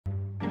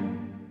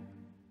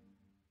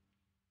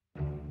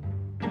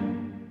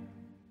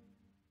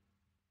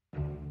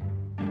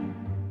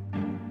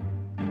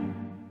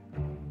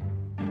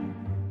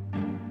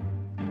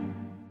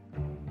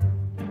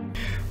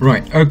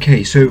Right,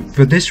 okay, so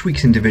for this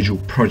week's individual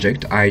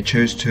project, I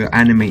chose to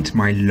animate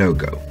my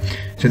logo.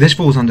 So this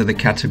falls under the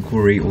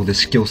category or the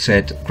skill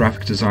set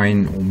graphic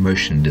design or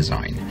motion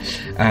design.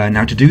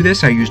 Now to do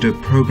this, I used a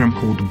program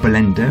called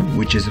Blender,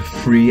 which is a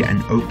free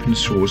and open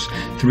source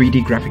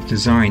 3D graphic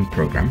design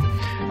program.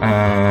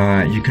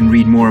 You can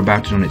read more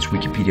about it on its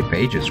Wikipedia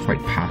page. It's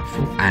quite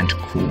powerful and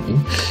cool.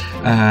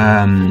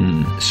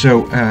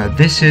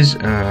 This is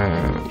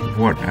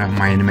what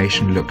my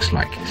animation looks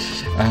like.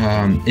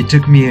 It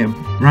took me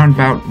around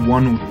about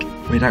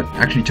it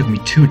actually took me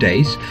 2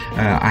 days.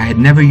 I had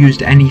never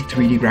used any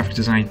 3D graphic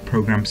design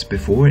programs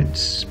before.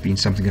 It's been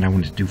something that I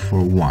wanted to do for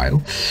a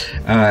while.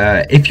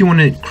 If you want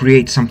to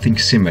create something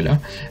similar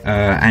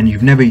and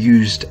you've never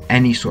used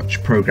any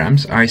such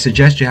programs, I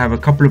suggest you have a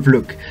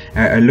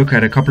look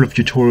at a couple of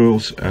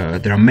tutorials.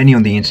 There are many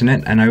on the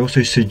internet, and I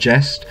also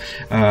suggest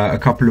a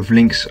couple of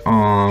links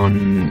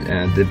on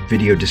the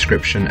video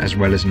description as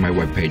well as in my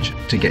webpage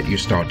to get you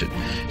started.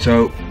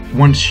 So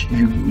once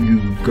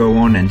you go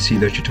on and see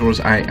those tutorials,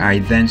 I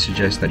then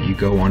suggest that you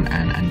go on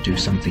and do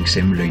something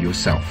similar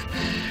yourself.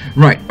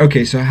 Right,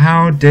 okay, so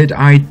how did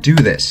I do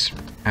this?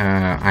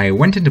 I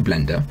went into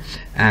Blender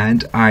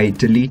and I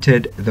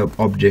deleted the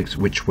objects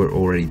which were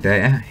already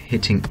there,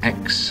 hitting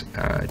X,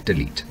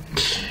 delete.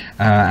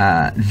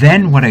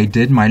 Then what I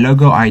did, my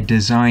logo I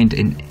designed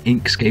in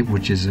Inkscape,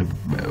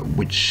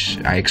 which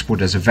I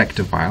export as a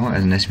vector file,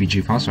 as an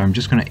SVG file. So I'm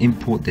just going to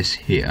import this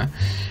here,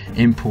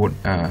 import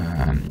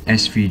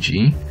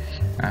SVG,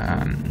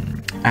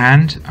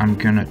 and I'm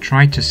going to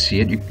try to see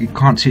it. You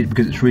can't see it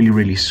because it's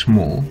really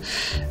small.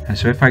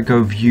 So if I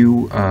go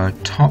view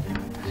top,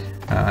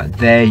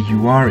 there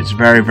you are. It's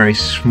very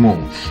small.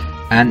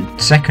 And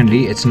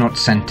secondly, it's not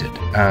centered.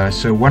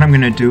 So what I'm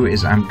going to do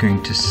is I'm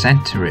going to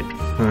center it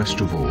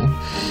first of all.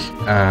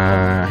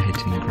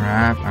 Hitting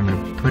grab, I'm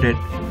going to put it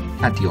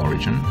at the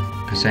origin.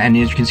 And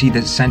as you can see,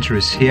 the center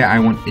is here. I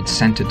want its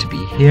center to be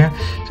here.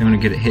 So I'm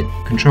going to hit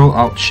Control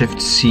Alt Shift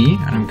C,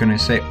 and I'm going to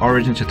say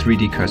origin to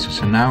 3D cursor.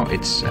 So now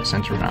it's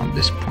centered around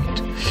this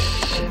point.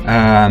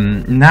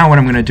 Now what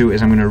I'm going to do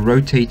is I'm going to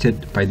rotate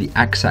it by the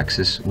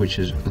x-axis, which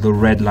is the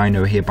red line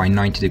over here, by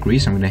 90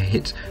 degrees. So I'm going to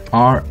hit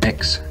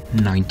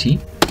RX90.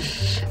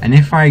 And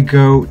if I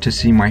go to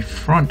see my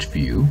front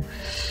view,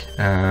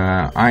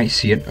 I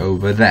see it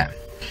over there.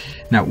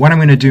 Now what I'm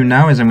going to do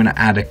now is I'm going to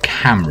add a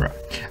camera.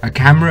 A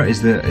camera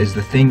is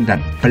the thing that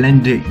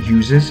Blender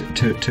uses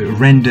to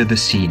render the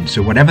scene.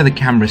 So whatever the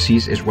camera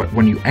sees is what,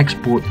 when you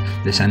export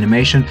this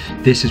animation,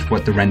 this is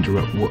what the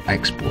renderer will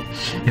export.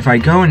 If I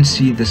go and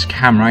see this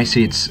camera, I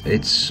see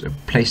it's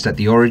placed at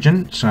the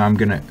origin. So I'm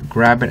going to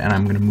grab it and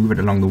I'm going to move it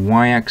along the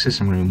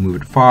y-axis. I'm going to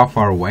move it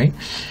far away.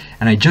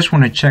 And I just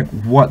want to check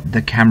what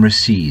the camera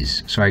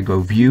sees. So I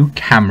go view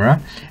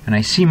camera and I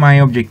see my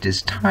object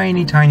is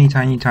tiny. So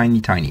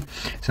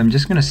I'm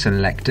just going to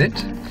select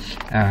it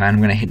and I'm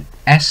going to hit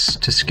S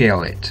to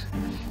scale it.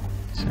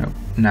 So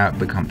now it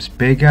becomes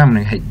bigger. I'm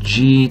going to hit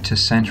G to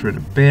center it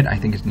a bit. I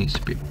think it needs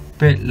to be a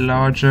bit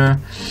larger.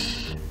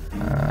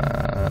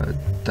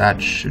 That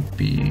should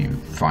be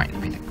fine, I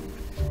think.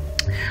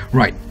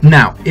 Right,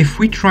 now if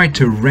we try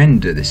to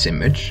render this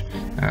image,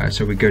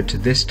 so we go to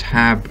this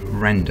tab,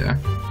 render,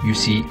 you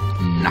see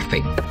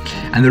nothing.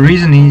 And the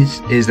reason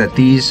is that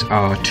these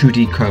are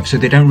 2D curves, so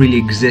they don't really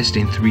exist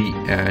in 3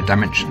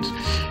 dimensions.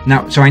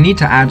 Now, so I need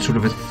to add sort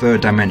of a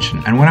third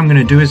dimension, and what I'm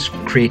going to do is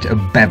create a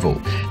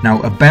bevel.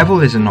 Now, a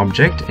bevel is an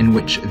object in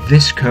which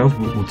this curve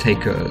will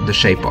take the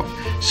shape of.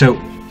 So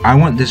I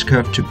want this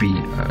curve to be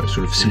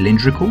sort of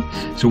cylindrical.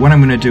 So what I'm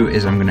going to do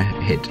is I'm going to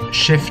hit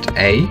Shift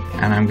A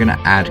and I'm going to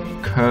add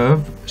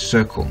curve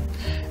circle.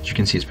 As you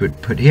can see, it's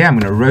put here. I'm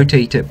going to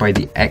rotate it by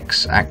the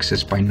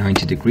x-axis by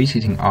 90 degrees,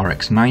 hitting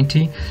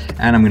RX90,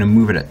 and I'm going to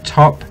move it at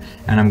top,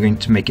 and I'm going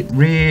to make it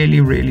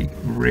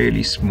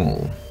really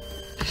small.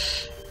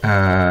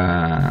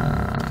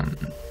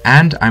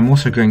 And I'm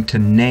also going to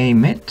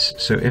name it.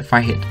 So if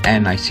I hit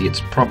N, I see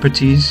its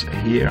properties.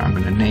 Here, I'm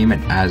going to name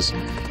it as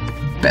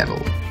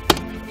bevel.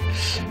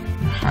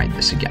 Hide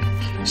this again.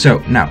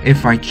 So now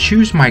if I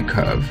choose my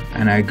curve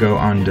and I go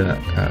under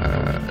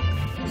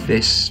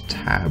this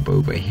tab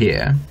over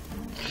here,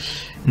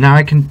 now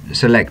I can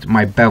select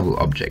my bevel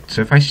object.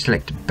 So if I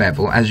select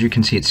bevel, as you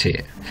can see, it's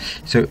here.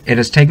 So it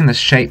has taken the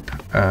shape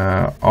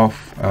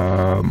of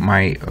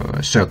my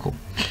circle.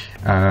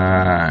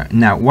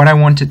 Now what I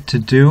want it to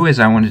do is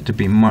I want it to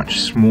be much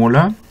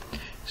smaller.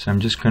 So I'm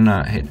just going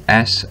to hit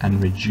S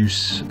and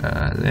reduce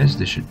this.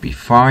 This should be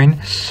fine.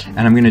 And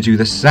I'm going to do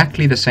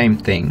exactly the same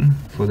thing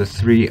for the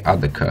 3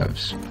 other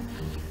curves.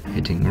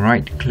 Hitting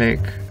right click,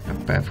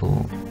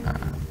 bevel,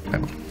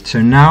 bevel.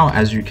 So now,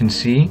 as you can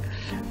see,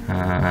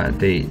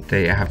 they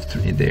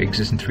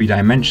exist in 3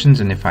 dimensions.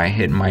 And if I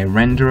hit my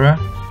renderer,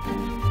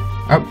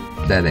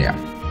 oh, there they are.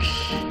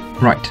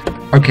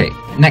 Right. Okay.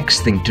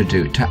 Next thing to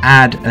do, to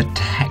add a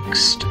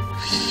text.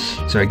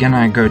 So again,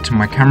 I go to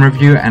my camera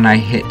view and I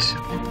hit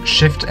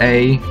Shift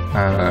A,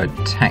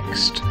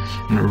 text.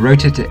 I'm going to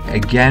rotate it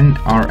again,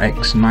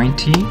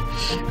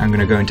 RX90. I'm going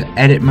to go into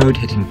edit mode,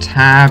 hitting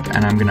tab,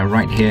 and I'm going to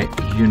write here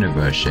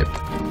Univership.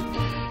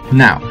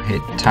 Now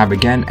hit tab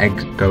again,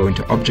 go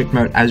into object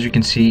mode. As you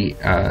can see,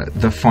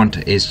 the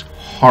font is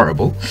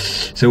horrible.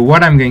 So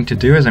what I'm going to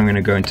do is I'm going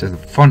to go into the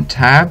font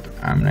tab,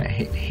 I'm going to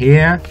hit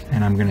here,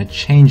 and I'm going to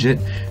change it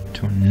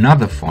to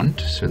another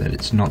font so that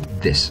it's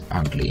not this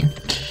ugly.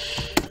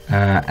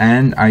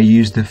 And I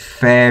use the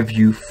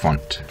Fairview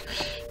font.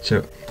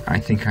 So I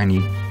think I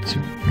need to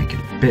make it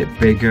a bit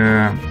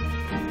bigger,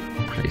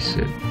 place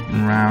it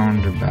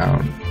round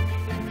about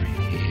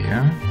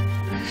here.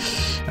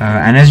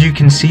 And as you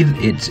can see,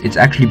 it's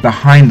actually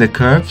behind the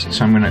curves,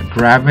 so I'm going to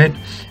grab it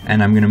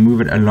and I'm going to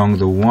move it along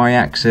the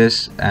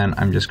y-axis, and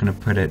I'm just going to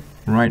put it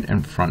right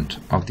in front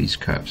of these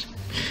curves.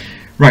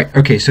 Right,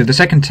 okay, so the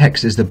second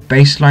text is the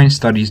baseline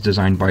studies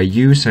designed by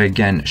you. So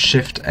again,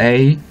 Shift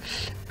A,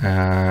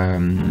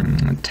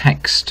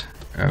 text,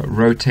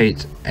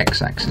 rotate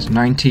x-axis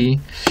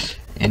 90,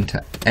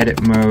 into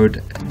edit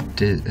mode,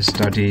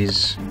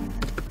 studies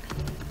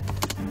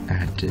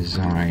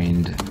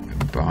designed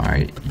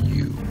by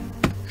you.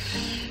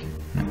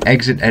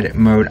 Exit edit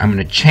mode. I'm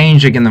going to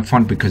change again the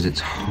font because it's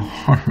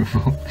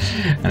horrible,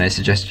 and I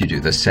suggest you do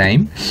the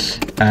same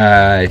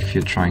if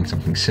you're trying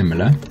something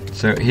similar.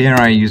 So here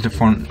I used a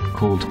font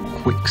called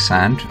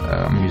Quicksand.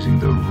 I'm using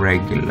the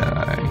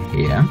regular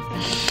here.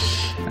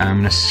 I'm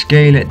going to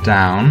scale it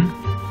down,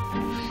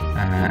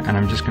 and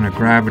I'm just going to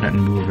grab it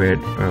and move it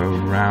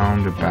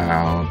around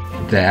about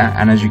there.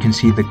 And as you can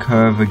see, the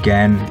curve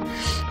again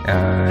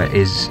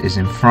is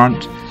in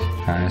front.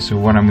 So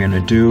what I'm going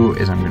to do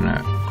is I'm going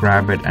to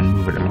grab it and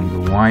move it along the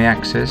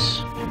y-axis.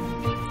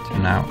 So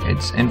now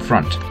it's in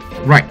front.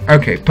 Right,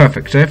 okay,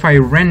 perfect. So if I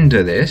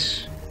render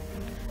this,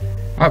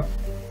 oh,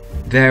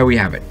 there we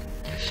have it.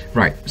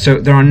 Right, so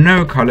there are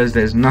no colors,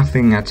 there's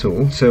nothing at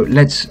all. So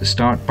let's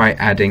start by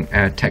adding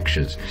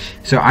textures.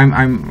 So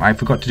I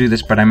forgot to do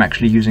this, but I'm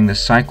actually using the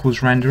Cycles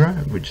renderer,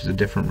 which is a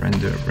different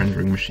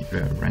rendering machine,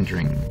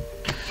 rendering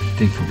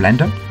thing for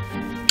Blender.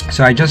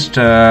 So I just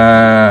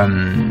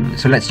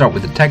so let's start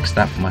with the text.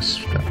 That will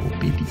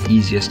be the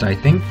easiest, I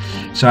think.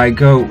 So I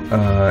go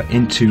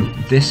into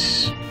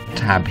this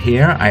tab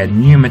here, I add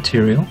new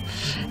material,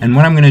 and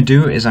what I'm going to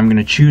do is I'm going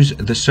to choose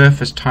the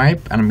surface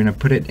type and I'm going to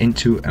put it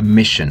into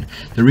emission.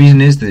 The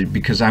reason is that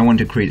because I want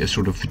to create a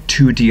sort of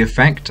 2D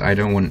effect, I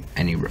don't want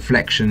any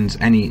reflections,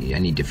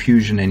 any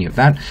diffusion, any of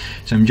that.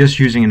 So I'm just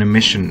using an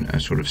emission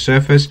sort of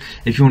surface.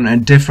 If you want a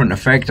different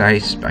effect, I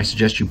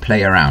suggest you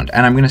play around.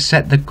 And I'm going to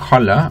set the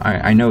color.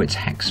 I know it's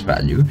hex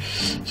value,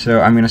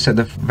 so I'm going to set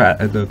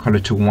the color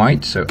to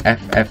white. So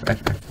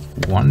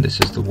F1.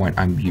 This is the white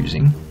I'm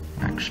using.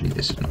 Actually,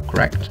 this is not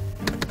correct.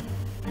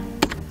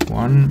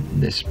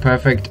 This is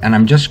perfect, and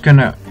I'm just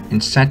gonna, in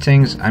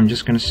settings, I'm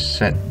just gonna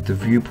set the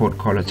viewport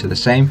color to the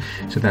same,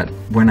 so that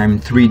when I'm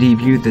 3D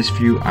view, this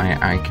view,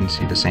 I can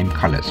see the same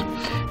colors.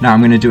 Now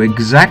I'm gonna do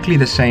exactly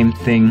the same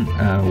thing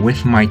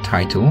with my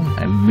title.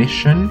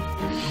 Emission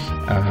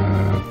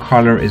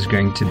color is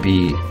going to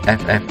be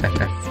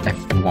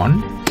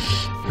F1,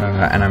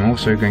 and I'm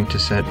also going to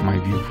set my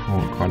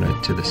viewport color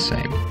to the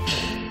same.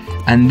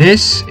 And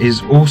this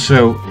is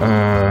also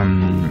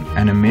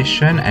an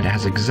emission, and it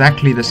has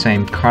exactly the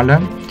same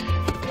color,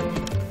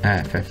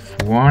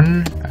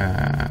 FF1,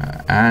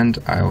 and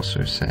I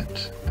also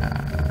set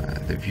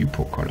the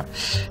viewport color.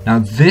 Now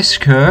this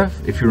curve,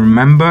 if you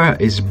remember,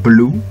 is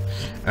blue,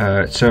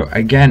 so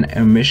again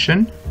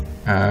emission,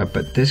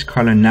 but this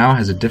color now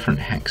has a different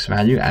hex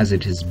value as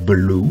it is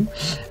blue,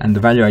 and the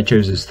value I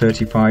chose is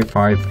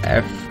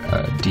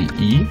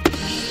 35.5FDE,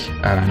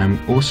 and I'm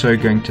also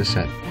going to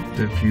set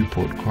the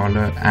viewport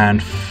color,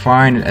 and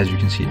finally, as you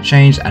can see, it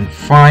changed, and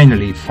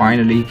finally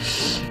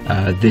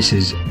this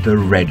is the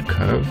red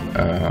curve,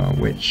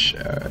 which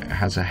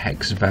has a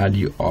hex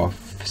value of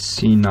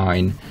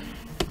C9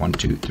 1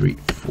 2 3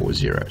 4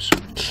 zeros,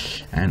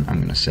 and I'm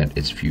going to set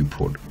its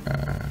viewport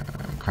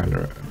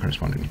color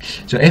correspondingly.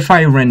 So if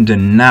I render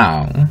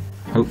now,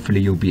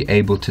 hopefully you'll be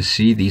able to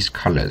see these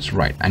colors,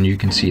 right, and you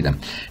can see them.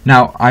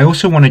 Now I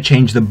also want to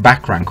change the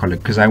background color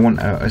because I want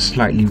a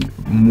slightly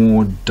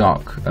more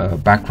dark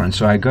background.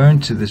 So I go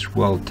into this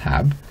world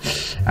tab,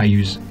 I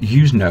use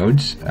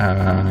nodes,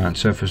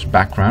 surface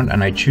background,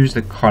 and I choose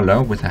the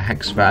color with a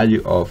hex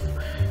value of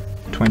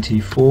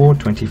 24,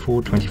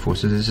 24, 24.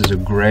 So this is a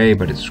gray,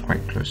 but it's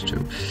quite close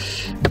to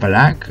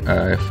black.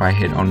 If I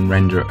hit on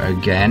render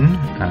again,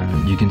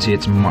 you can see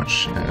it's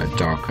much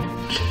darker.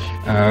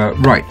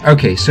 Right,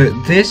 okay, so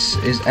this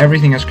is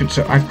everything as good.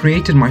 So I've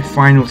created my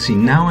final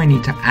scene. Now I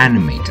need to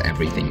animate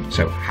everything.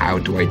 So how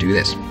do I do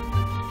this?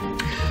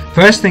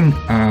 First thing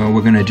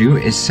we're going to do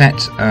is set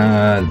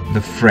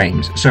the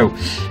frames. So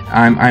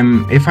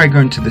if I go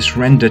into this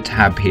render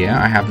tab here,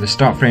 I have the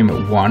start frame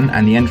at 1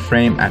 and the end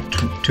frame at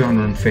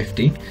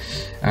 250,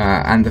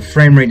 and the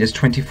frame rate is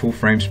 24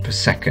 frames per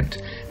second.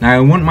 Now I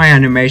want my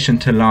animation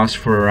to last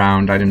for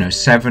around, I don't know,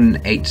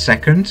 7-8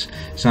 seconds.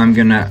 So I'm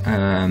gonna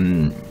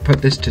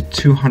put this to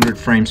 200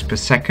 frames per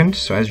second.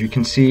 So as you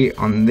can see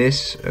on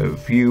this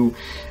view,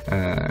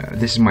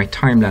 this is my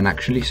timeline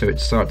actually. So it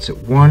starts at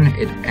 1,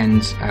 it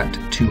ends at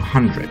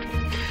 200.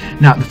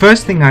 Now the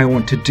first thing I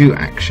want to do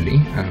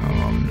actually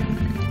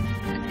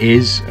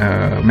is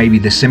maybe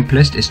the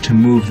simplest is to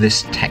move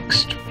this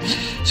text.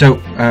 So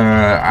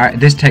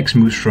this text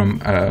moves from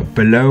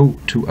below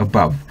to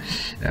above,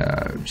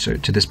 so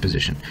to this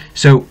position.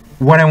 So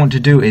what I want to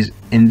do is,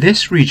 in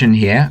this region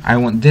here, I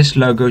want this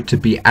logo to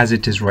be as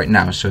it is right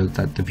now, so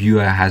that the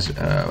viewer has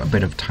a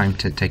bit of time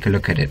to take a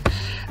look at it.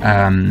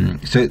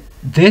 So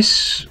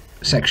this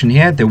section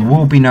here, there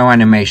will be no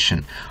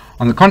animation.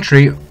 On the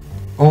contrary,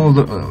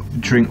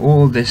 during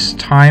all this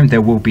time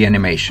there will be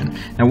animation.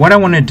 Now what I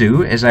want to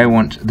do is I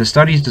want the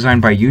studies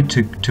designed by you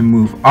to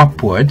move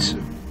upwards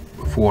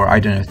for, I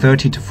don't know,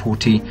 30 to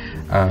 40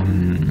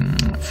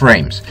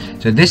 frames.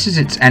 So this is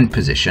its end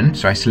position,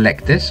 so I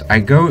select this, I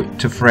go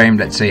to frame,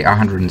 let's say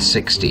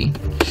 160,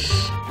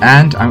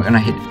 and I'm going to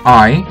hit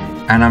I,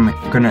 and I'm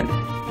going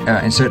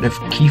to insert a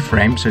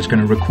keyframe, so it's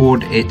going to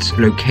record its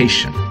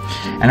location.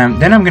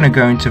 And then I'm going to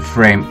go into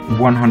frame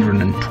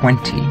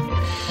 120,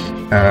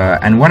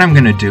 and what I'm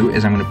going to do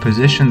is I'm going to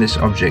position this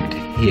object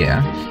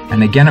here,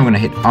 and again I'm going to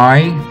hit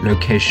I,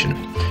 location.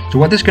 So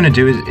what this is going to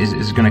do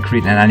is going to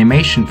create an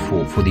animation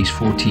for these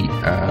 40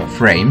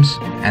 frames,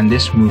 and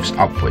this moves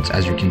upwards,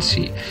 as you can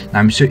see.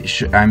 Now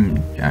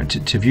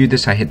to view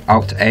this, I hit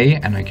Alt A,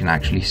 and I can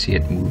actually see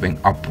it moving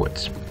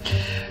upwards.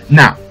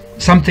 Now,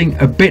 something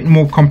a bit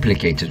more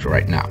complicated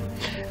right now.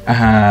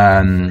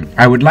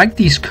 I would like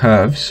these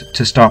curves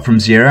to start from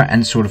 0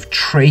 and sort of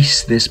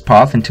trace this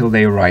path until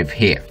they arrive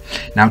here.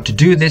 Now to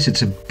do this,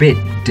 it's a bit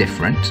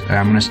different.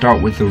 I'm going to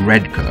start with the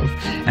red curve,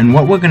 and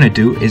what we're going to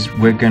do is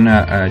we're going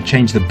to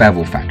change the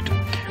bevel factor.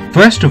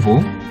 First of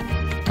all,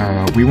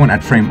 we want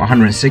at frame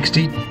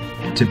 160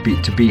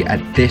 to be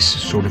at this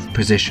sort of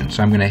position.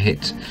 So I'm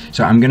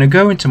going to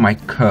go into my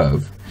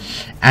curve,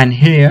 and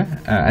here,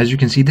 as you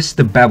can see, this is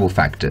the bevel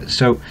factor.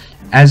 So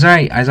as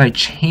I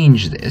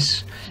change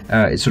this,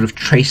 it sort of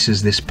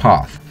traces this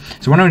path.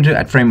 So what I'm going to do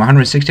at frame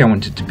 160, I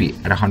want it to be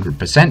at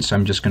 100%. So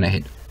I'm just going to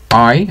hit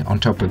I on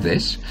top of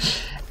this,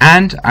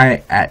 and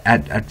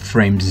at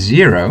frame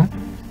 0,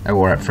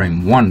 or at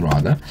frame 1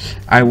 rather,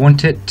 I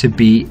want it to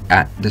be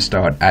at the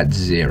start at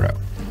 0.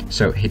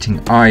 So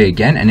hitting I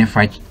again, and if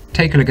I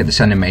take a look at this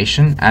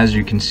animation, as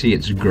you can see,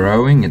 it's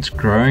growing,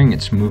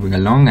 it's moving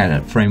along, and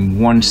at frame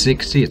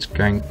 160 it's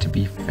going to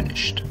be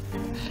finished.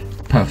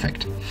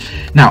 Perfect.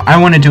 Now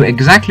I want to do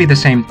exactly the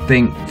same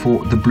thing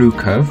for the blue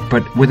curve,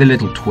 but with a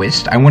little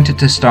twist. I want it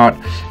to start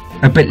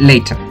a bit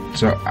later.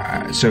 So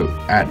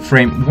at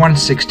frame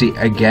 160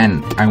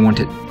 again, I want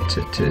it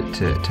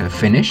to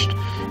finished.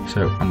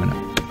 So I'm going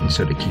to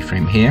insert a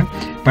keyframe here,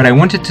 but I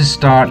want it to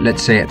start,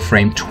 let's say, at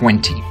frame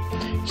 20.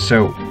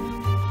 So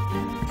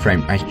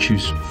I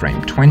choose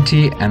frame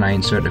 20, and I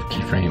insert a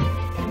keyframe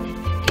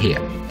here.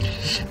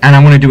 And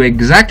I want to do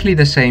exactly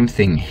the same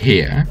thing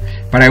here,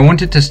 but I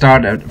want it to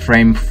start at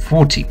frame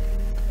 40.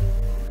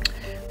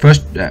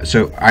 First,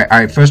 so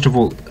I first of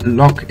all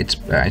lock its,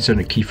 insert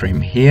a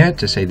keyframe here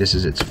to say this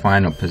is its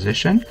final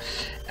position,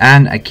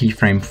 and a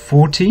keyframe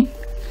 40.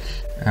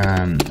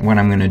 What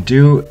I'm going to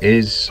do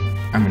is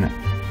I'm going to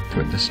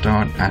put the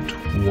start at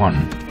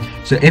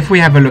 1. So if we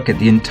have a look at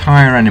the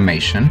entire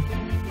animation,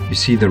 you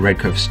see the red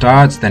curve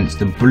starts, then it's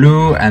the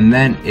blue, and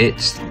then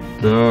it's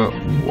the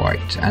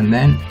white, and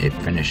then it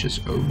finishes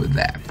over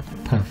there.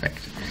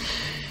 Perfect.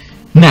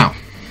 Now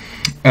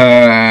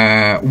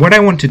what I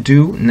want to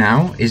do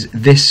now is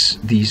this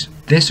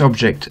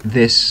object,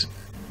 this,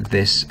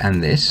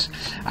 and this.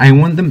 I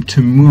want them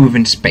to move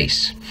in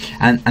space,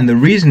 and the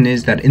reason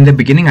is that in the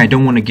beginning I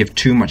don't want to give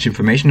too much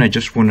information. I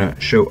just want to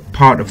show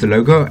part of the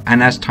logo,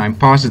 and as time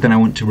passes, then I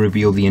want to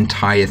reveal the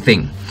entire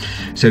thing.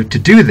 So to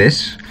do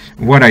this,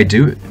 what I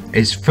do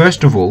is,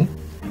 first of all,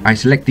 I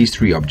select these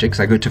 3 objects,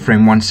 I go to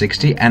frame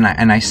 160, and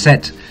I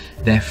set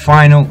their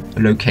final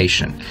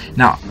location.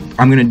 Now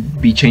I'm going to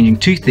be changing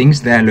 2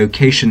 things, their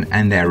location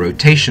and their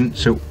rotation.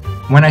 So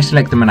when I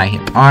select them and I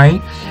hit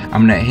I,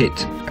 I'm going to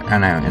hit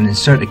and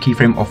insert a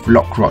keyframe of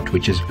lock rot,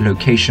 which is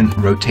location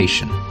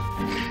rotation.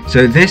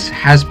 So this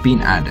has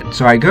been added.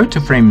 So I go to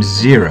frame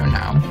 0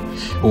 now,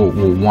 or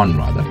 1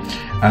 rather,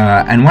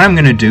 and what I'm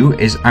going to do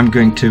is I'm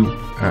going to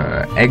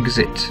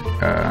exit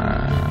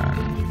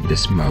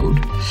this mode,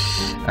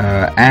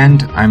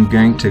 and I'm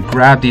going to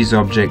grab these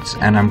objects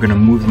and I'm going to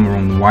move them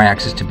along the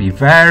y-axis to be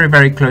very,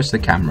 very close to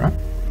the camera.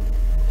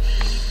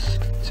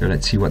 So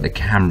let's see what the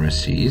camera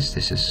sees.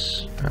 This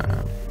is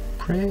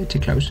pretty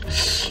close.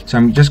 So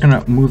I'm just going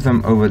to move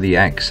them over the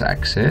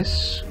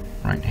x-axis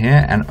right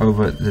here, and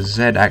over the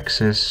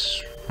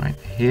z-axis right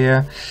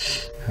here,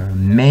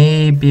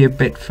 maybe a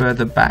bit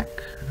further back,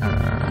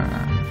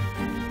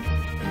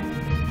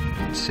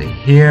 let's say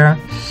here.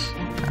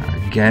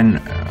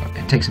 Again,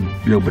 it takes a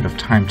little bit of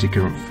time to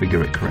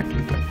configure it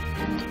correctly, but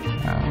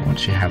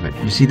once you have it,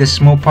 you see this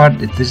small part,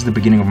 this is the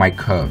beginning of my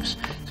curves.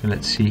 So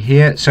let's see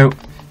here. So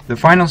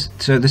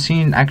the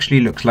scene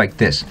actually looks like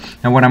this.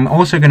 Now what I'm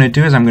also going to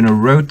do is I'm going to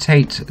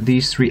rotate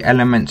these 3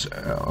 elements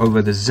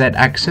over the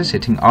z-axis,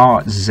 hitting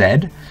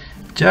RZ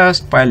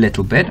just by a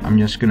little bit. I'm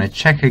just going to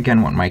check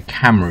again what my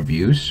camera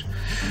views.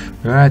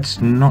 That's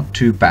not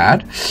too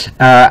bad.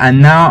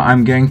 And now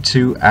I'm going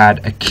to add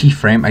a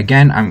keyframe.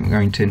 Again, I'm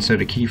going to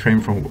insert a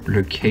keyframe from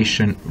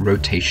location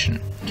rotation.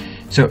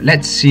 So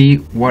let's see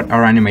what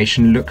our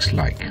animation looks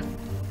like.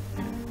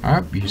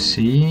 Up, you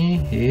see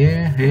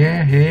here,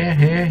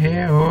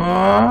 here,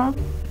 oh,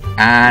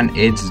 and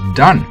it's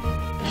done.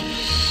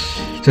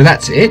 So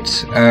that's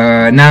it.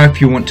 Now if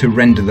you want to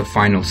render the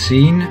final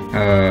scene,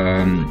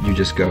 you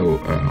just go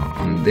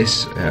on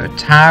this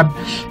tab.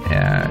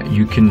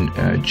 You can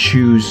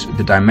choose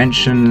the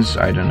dimensions.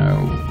 I don't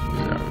know,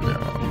 there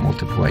are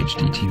multiple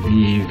HD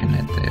TV. You can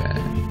add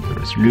the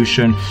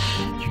resolution.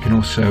 You can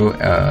also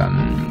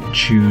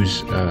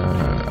choose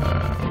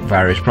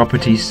various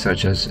properties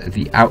such as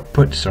the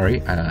output,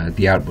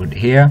 the output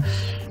here.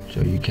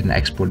 So you can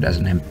export it as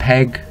an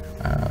MPEG,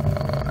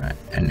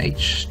 an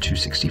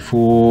H264,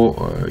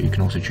 or you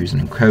can also choose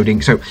an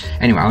encoding. So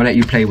anyway, I'll let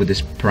you play with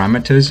these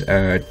parameters.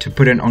 To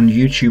put it on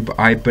YouTube,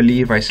 I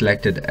believe I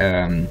selected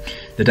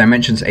the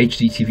dimensions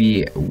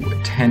HDTV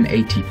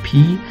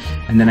 1080p,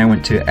 and then I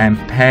went to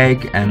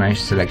MPEG and I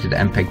selected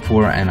MPEG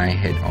 4 and I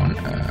hit on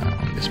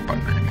this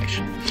button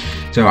animation.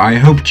 So I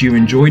hope you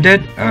enjoyed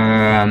it.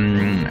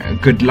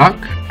 Good luck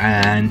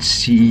and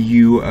see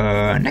you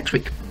next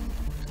week.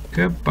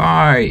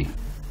 Goodbye.